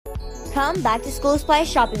Come back to school supply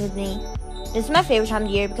shopping with me. This is my favorite time of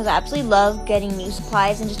year because I absolutely love getting new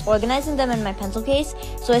supplies and just organizing them in my pencil case.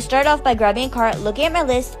 So I started off by grabbing a cart, looking at my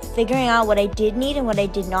list, figuring out what I did need and what I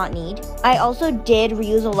did not need. I also did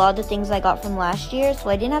reuse a lot of the things I got from last year, so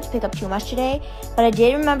I didn't have to pick up too much today. But I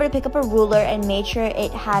did remember to pick up a ruler and made sure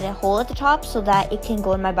it had a hole at the top so that it can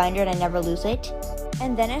go in my binder and I never lose it.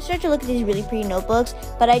 And then I started to look at these really pretty notebooks,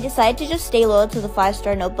 but I decided to just stay loyal to the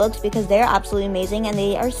 5-star notebooks because they're absolutely amazing and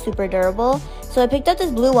they are super durable. So I picked up this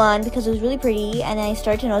blue one because it was really pretty, and I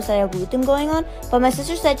started to notice that I have blue theme going on, but my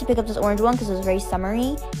sister said to pick up this orange one because it was very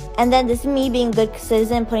summery. And then this is me being a good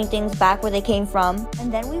citizen, putting things back where they came from.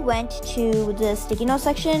 And then we went to the sticky note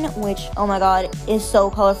section, which, oh my god, is so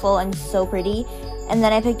colorful and so pretty. And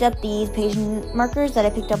then I picked up these page markers that I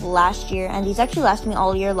picked up last year, and these actually last me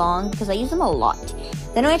all year long because I use them a lot.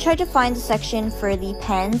 Then I tried to find the section for the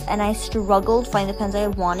pens, and I struggled finding the pens I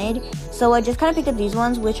wanted. So I just kind of picked up these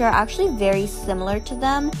ones, which are actually very similar to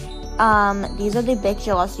them. These are the Bic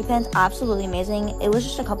Gelosity pens, absolutely amazing. It was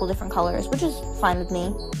just a couple different colors, which is fine with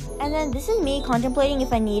me. And then this is me contemplating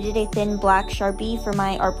if I needed a thin black Sharpie for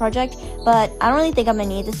my art project, but I don't really think I'm gonna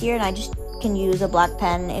need it this year, and I just can use a black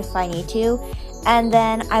pen if I need to. And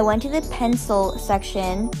then I went to the pencil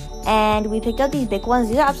section and we picked up these Bic ones.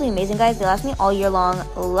 These are absolutely amazing, guys. They last me all year long.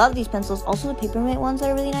 Love these pencils. Also the Papermate ones that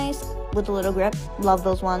are really nice with the little grip. Love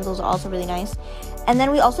those ones. Those are also really nice. And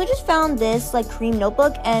then we also just found this like cream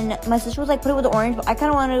notebook, and my sister was like, put it with the orange, but I kind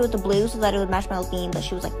of wanted it with the blue so that it would match my theme, but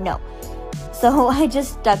she was like, no. So I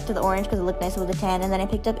just stuck to the orange because it looked nicer with the tan. And then I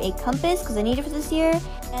picked up a compass because I need it for this year.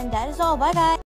 And that is all. Bye, guys.